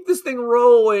 Let's keep this thing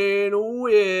rolling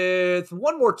with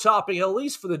one more topic, at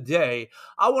least for the day.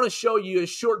 I want to show you a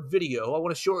short video.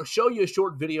 And if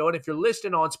you're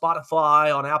listening on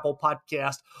Spotify, on Apple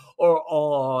Podcast, or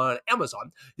on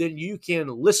Amazon, then you can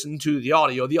listen to the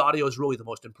audio. The audio is really the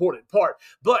most important part.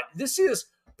 But this is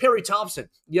Perry Thompson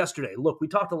yesterday. Look, we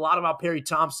talked a lot about Perry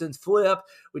Thompson's flip.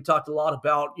 We talked a lot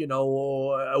about,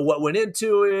 what went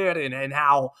into it and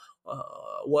how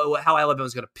Alabama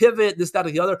was going to pivot, this, that,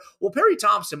 or the other. Well, Perry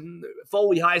Thompson,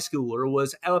 Foley High Schooler,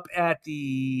 was up at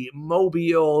the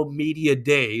Mobile Media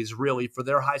Days, really, for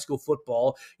their high school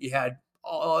football. You had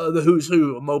the who's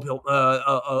who of Mobile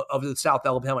of the South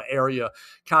Alabama area,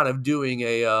 kind of doing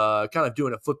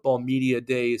a football media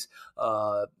days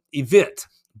event.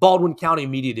 Baldwin County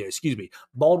Media Day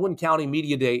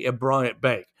at Bryant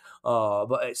Bank.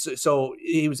 So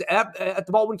he was at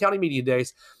the Baldwin County Media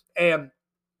Days and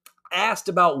asked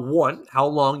about, one, how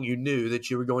long you knew that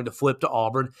you were going to flip to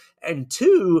Auburn, and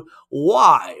two,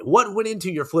 why? What went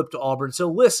into your flip to Auburn? So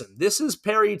listen, this is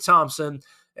Perry Thompson,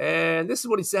 and this is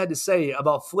what he had to say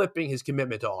about flipping his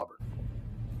commitment to Auburn.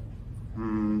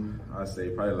 I'd say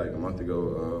probably like a month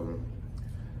ago,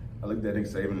 I looked at Nick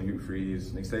Saban and Hugh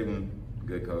Freeze. Nick Saban,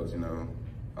 good coach,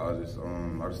 all the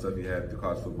stuff he had to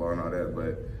college football and all that,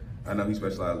 but I know he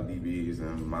specialized in DBs,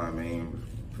 and my main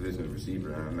position is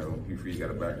receiver, and I know Hugh Freeze got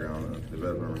a background of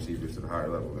developing receivers to the higher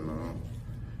level, and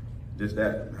just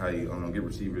that, how you get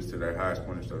receivers to their highest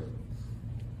point and stuff.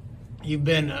 You've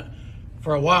been,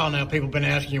 for a while now, people have been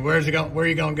asking you, where are you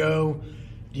going to go?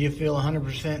 Do you feel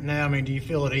 100% now? I mean, do you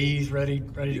feel at ease, ready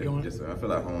to go in? Yes, I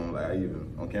feel at home. Like, I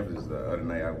even on campus the other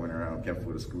night, I went around campus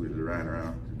with the scooters, riding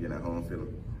around, getting that home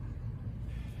feeling.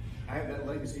 I have that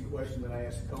legacy question that I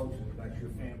asked the coaches about your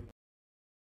family.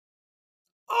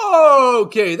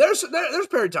 Okay, there's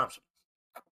Perry Thompson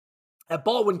at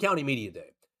Baldwin County Media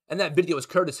Day. And that video is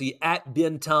courtesy at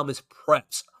Ben Thomas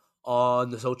Preps on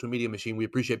the social media machine. We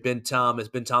appreciate Ben Thomas.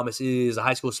 Ben Thomas is a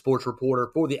high school sports reporter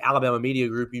for the Alabama Media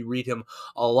Group. You read him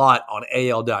a lot on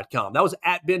AL.com. That was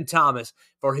at Ben Thomas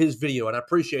for his video, and I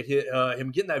appreciate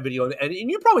him getting that video. And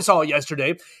you probably saw it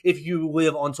yesterday if you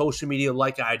live on social media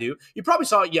like I do. You probably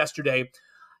saw it yesterday.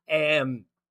 And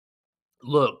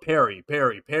look, Perry.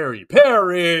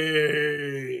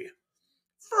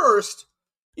 First,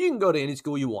 you can go to any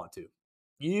school you want to.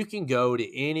 You can go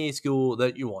to any school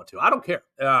that you want to. I don't care.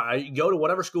 You go to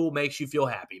whatever school makes you feel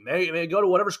happy. Go to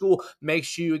whatever school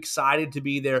makes you excited to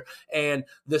be there. And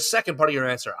the second part of your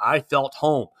answer, I felt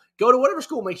home. Go to whatever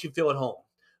school makes you feel at home.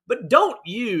 But don't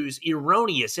use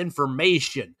erroneous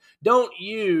information. Don't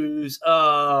use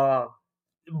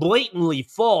blatantly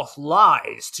false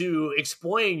lies to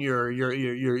explain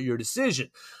your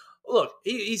decision. Look,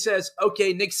 he says,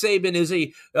 okay, Nick Saban is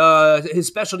his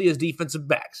specialty is defensive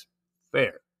backs.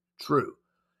 Fair, true.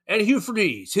 And Hugh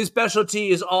Freeze, his specialty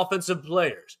is offensive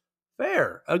players.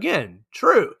 Fair, again,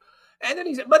 true. And then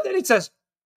he says,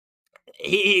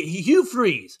 Hugh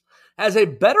Freeze has a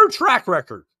better track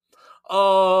record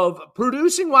of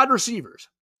producing wide receivers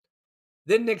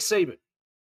than Nick Saban.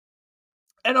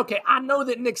 And okay, I know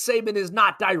that Nick Saban is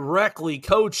not directly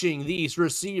coaching these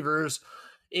receivers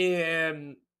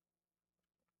in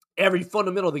every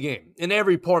fundamental of the game, in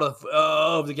every part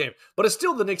of the game. But it's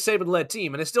still the Nick Saban-led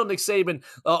team, and it's still Nick Saban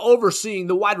overseeing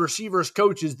the wide receivers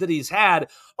coaches that he's had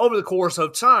over the course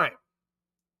of time.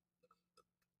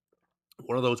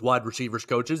 One of those wide receivers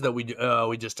coaches that we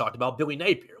just talked about, Billy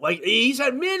Napier. Like, he's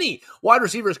had many wide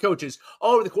receivers coaches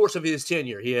over the course of his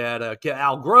tenure. He had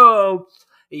Al Grove.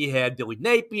 He had Billy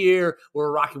Napier.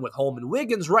 We're rocking with Holman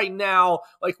Wiggins right now.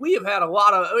 Like, we have had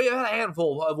a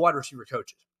handful of wide receiver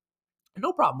coaches.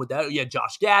 No problem with that. Yeah,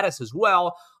 Josh Gaddis as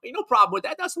well. No problem with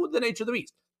that. That's the nature of the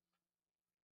beast.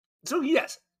 So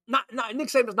yes, Nick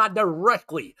Saban's not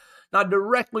directly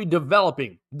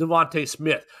developing Devontae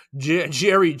Smith,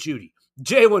 Jerry Jeudy,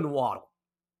 Jalen Waddle,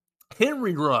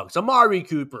 Henry Ruggs, Amari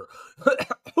Cooper,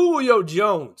 Julio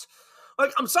Jones.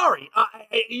 Like, I'm sorry.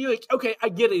 Okay, I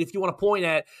get it if you want to point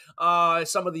at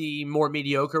some of the more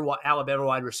mediocre Alabama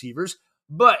wide receivers.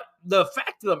 But the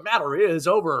fact of the matter is,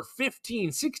 over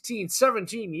 15, 16,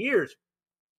 17 years,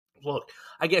 look,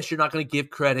 I guess you're not going to give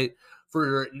credit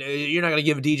you're not going to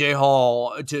give DJ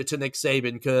Hall to Nick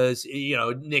Saban because,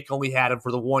 Nick only had him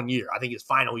for the 1 year. I think his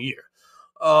final year.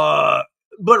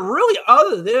 But really,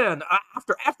 other than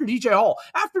after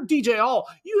DJ Hall,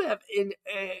 you have an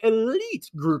elite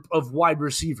group of wide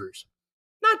receivers.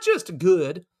 Not just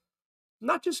good,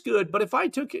 but if I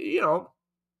took, you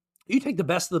take the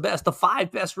best of the best, the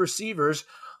 5 best receivers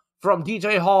from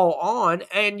DJ Hall on,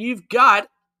 and you've got,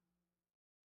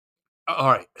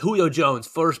 all right, Julio Jones,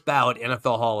 first ballot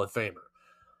NFL Hall of Famer.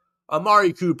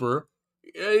 Amari Cooper,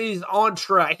 he's on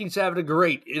track. He's having a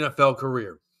great NFL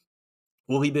career.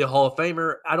 Will he be a Hall of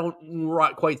Famer? I don't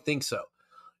quite think so.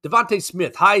 Devontae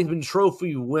Smith, Heisman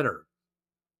Trophy winner.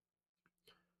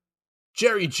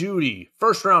 Jerry Jeudy,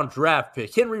 first-round draft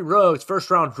pick. Henry Ruggs,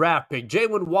 first-round draft pick.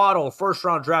 Jalen Waddle,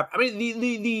 first-round draft. I mean,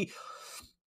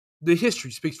 the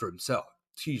history speaks for himself.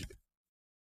 Excuse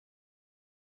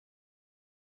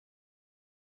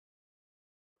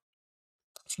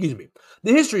me.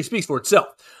 The history speaks for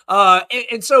itself.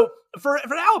 And so for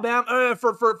Alabama,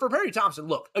 for Perry Thompson,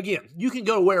 look, again, you can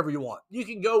go wherever you want. You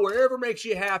can go wherever makes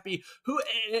you happy.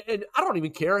 And I don't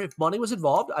even care if money was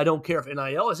involved. I don't care if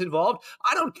NIL is involved.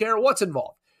 I don't care what's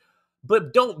involved.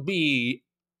 But don't be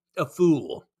a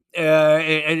fool.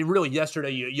 And really, yesterday,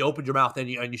 you opened your mouth and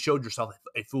you showed yourself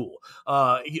a fool.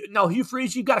 Now, Hugh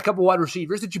Freeze, you've got a couple wide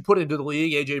receivers that you put into the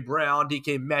league. A.J. Brown,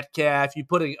 DK Metcalf. You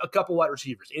put in a couple wide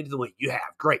receivers into the league. You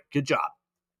have. Great. Good job.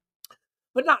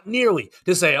 But not nearly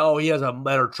to say, oh, he has a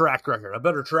better track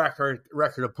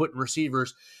record of putting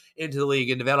receivers into the league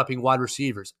and developing wide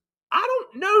receivers. I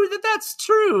don't know that that's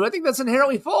true. I think that's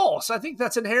inherently false.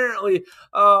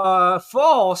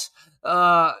 False.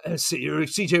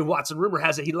 CJ Watson, rumor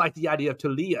has it he liked the idea of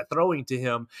Taulia throwing to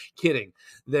him. Kidding.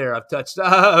 There, I've touched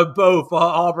both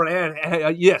Auburn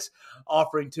and, yes,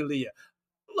 offering Taulia.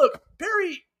 Look,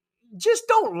 Perry, just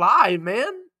don't lie,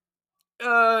 man.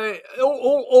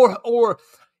 Or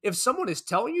if someone is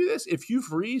telling you this, if Hugh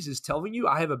Freeze is telling you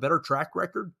I have a better track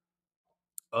record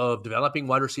of developing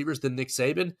wide receivers than Nick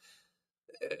Saban,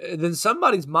 then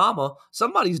somebody's mama,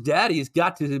 somebody's daddy has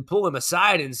got to pull him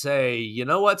aside and say, you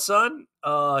know what, son?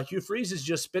 Hugh Freeze is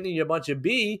just spinning you a bunch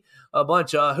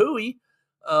of hooey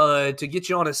to get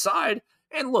you on his side.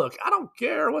 And look, I don't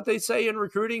care what they say in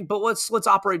recruiting, but let's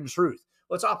operate in truth.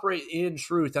 Let's operate in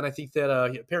truth. And I think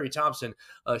that Perry Thompson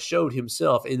showed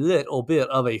himself a little bit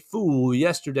of a fool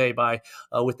yesterday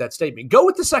with that statement. Go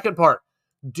with the second part.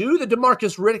 Do the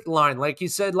DeMarcus Riddick line. Like he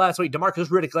said last week, DeMarcus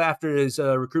Riddick, after his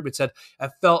recruitment, said, I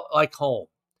felt like home.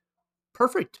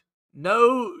 Perfect.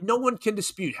 No one can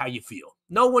dispute how you feel.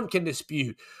 No one can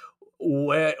dispute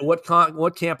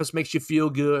what campus makes you feel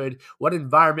good, what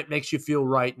environment makes you feel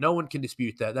right. No one can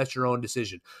dispute that. That's your own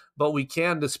decision. But we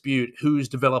can dispute who's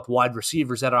developed wide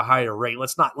receivers at a higher rate.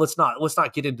 Let's not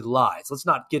get into lies. Let's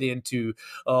not get into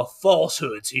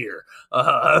falsehoods here.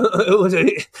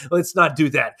 Let's not do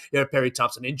that. Perry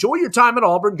Thompson, enjoy your time at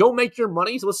Auburn. Go make your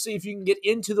money. Let's see if you can get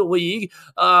into the league.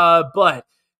 But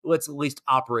let's at least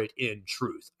operate in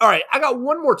truth. All right, I got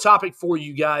one more topic for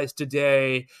you guys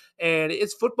today, and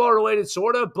it's football related,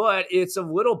 sort of, but it's a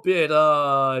little bit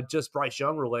just Bryce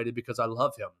Young related because I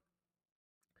love him.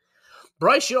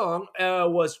 Bryce Young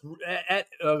was at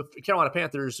Carolina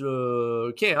Panthers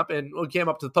camp and came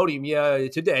up to the podium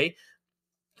today.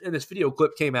 And this video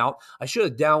clip came out. I should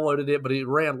have downloaded it, but it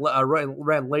ran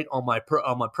late on my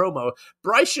promo.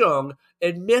 Bryce Young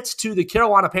admits to the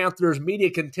Carolina Panthers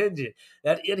media contingent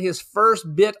that in his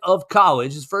first bit of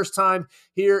college, his first time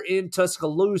here in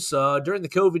Tuscaloosa during the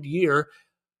COVID year,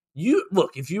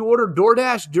 if you ordered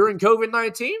DoorDash during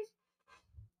COVID-19,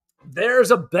 there's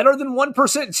a better than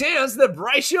 1% chance that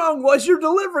Bryce Young was your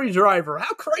delivery driver.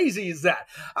 How crazy is that?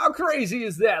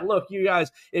 Look, you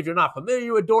guys, if you're not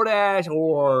familiar with DoorDash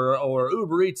or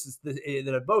Uber Eats,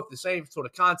 they're both the same sort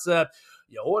of concept.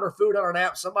 You order food on an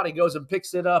app, somebody goes and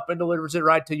picks it up and delivers it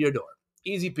right to your door.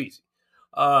 Easy peasy.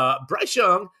 Bryce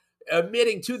Young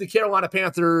admitting to the Carolina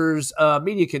Panthers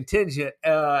media contingent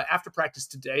after practice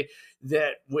today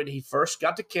that when he first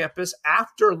got to campus,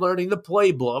 after learning the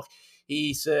playbook,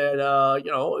 he said,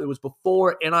 it was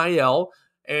before NIL,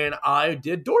 and I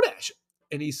did DoorDash.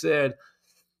 And he said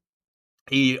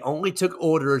He only took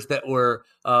orders that were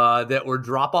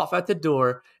drop off at the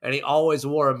door, and he always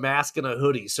wore a mask and a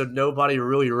hoodie, so nobody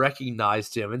really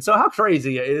recognized him. And so, how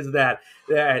crazy is that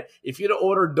if you'd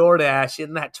ordered DoorDash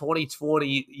in that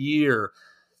 2020 year,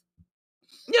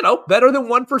 better than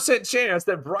 1% chance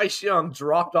that Bryce Young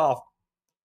dropped off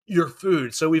your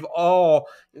food. So we've all,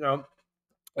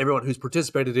 everyone who's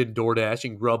participated in DoorDash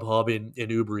and Grubhub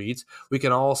and Uber Eats, we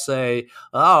can all say,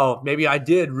 oh, maybe I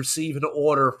did receive an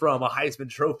order from a Heisman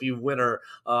Trophy winner.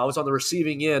 I was on the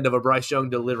receiving end of a Bryce Young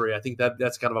delivery. I think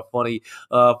that's kind of a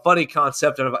funny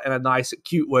concept and a nice,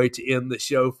 cute way to end the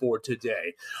show for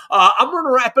today. I'm going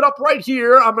to wrap it up right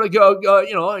here. I'm going to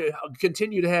go,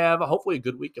 continue to have hopefully a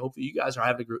good week. Hopefully you guys are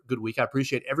having a good week. I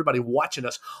appreciate everybody watching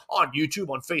us on YouTube,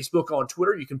 on Facebook, on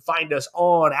Twitter. You can find us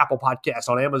on Apple Podcasts,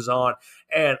 on Amazon,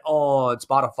 and on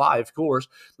Spotify, of course.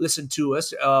 Listen to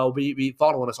us. Be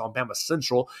following us on Bama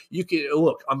Central. You can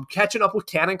look. I'm catching up with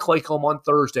Cannon Claycomb on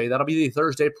Thursday. That'll be the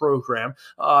Thursday program,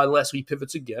 unless we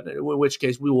pivots again, in which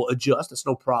case we will adjust. It's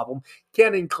no problem.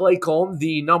 Cannon Claycomb,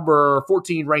 the number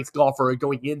 14 ranked golfer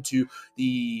going into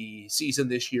the season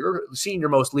this year, senior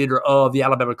most leader of the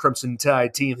Alabama Crimson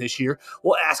Tide team this year.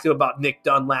 We'll ask him about Nick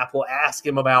Dunlap. We'll ask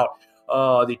him about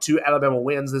the 2 Alabama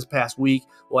wins this past week.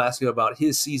 We'll ask him about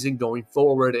his season going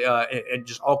forward and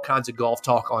just all kinds of golf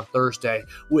talk on Thursday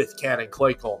with Cannon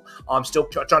Claycomb. I'm still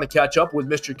trying to catch up with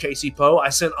Mr. Casey Poe. I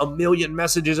sent a million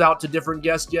messages out to different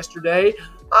guests yesterday.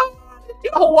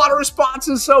 A whole lot of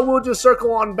responses, so we'll just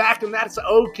circle on back, and that's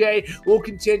okay. We'll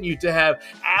continue to have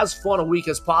as fun a week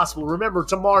as possible. Remember,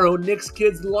 tomorrow, Nick's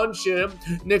Kids Luncheon.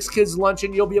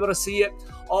 You'll be able to see it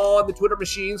on the Twitter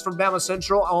machines from Bama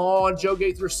Central, on Joe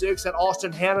Gaither 6 at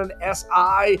Austin Hannon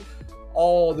SI.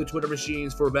 All the Twitter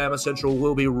machines for Bama Central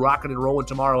will be rocking and rolling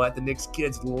tomorrow at the Nick's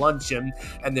Kids Luncheon,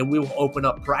 and then we will open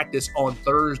up practice on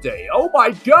Thursday. Oh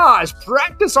my gosh,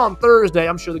 practice on Thursday.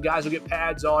 I'm sure the guys will get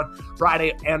pads on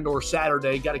Friday and or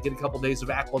Saturday. Got to get a couple days of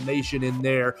acclimation in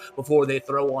there before they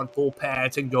throw on full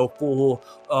pads and go full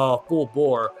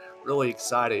bore. Really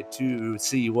excited to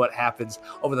see what happens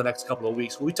over the next couple of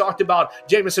weeks. We talked about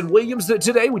Jameson Williams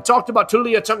today. We talked about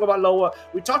Taulia Tagovailoa.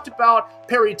 We talked about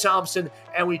Perry Thompson,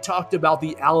 and we talked about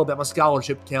the Alabama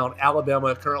scholarship count.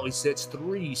 Alabama currently sits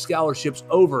 3 scholarships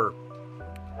over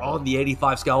on the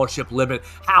 85 scholarship limit.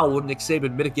 How will Nick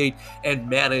Saban mitigate and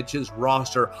manage his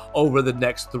roster over the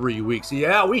next 3 weeks?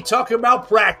 Yeah, we talk about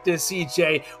practice,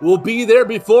 CJ. We'll be there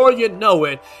before you know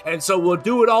it. And so we'll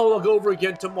do it all over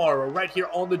again tomorrow, right here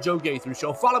on the Joe Gaither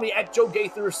Show. Follow me at Joe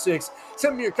Gaither 6.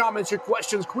 Send me your comments, your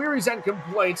questions, queries, and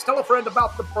complaints. Tell a friend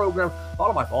about the program.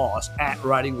 Follow my boss at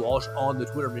Writing Walsh on the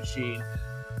Twitter machine.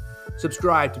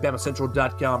 Subscribe to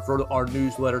BamaCentral.com for our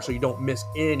newsletter so you don't miss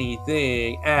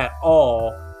anything at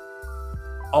all.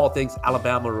 All things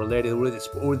Alabama related with the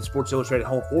Sports Illustrated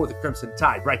home for the Crimson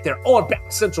Tide right there on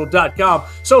BamaCentral.com.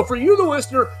 So for you, the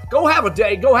listener, go have a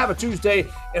day, go have a Tuesday.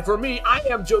 And for me, I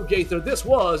am Joe Gaither. This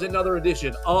was another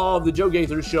edition of the Joe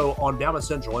Gaither Show on Bama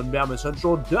Central and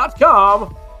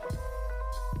BamaCentral.com.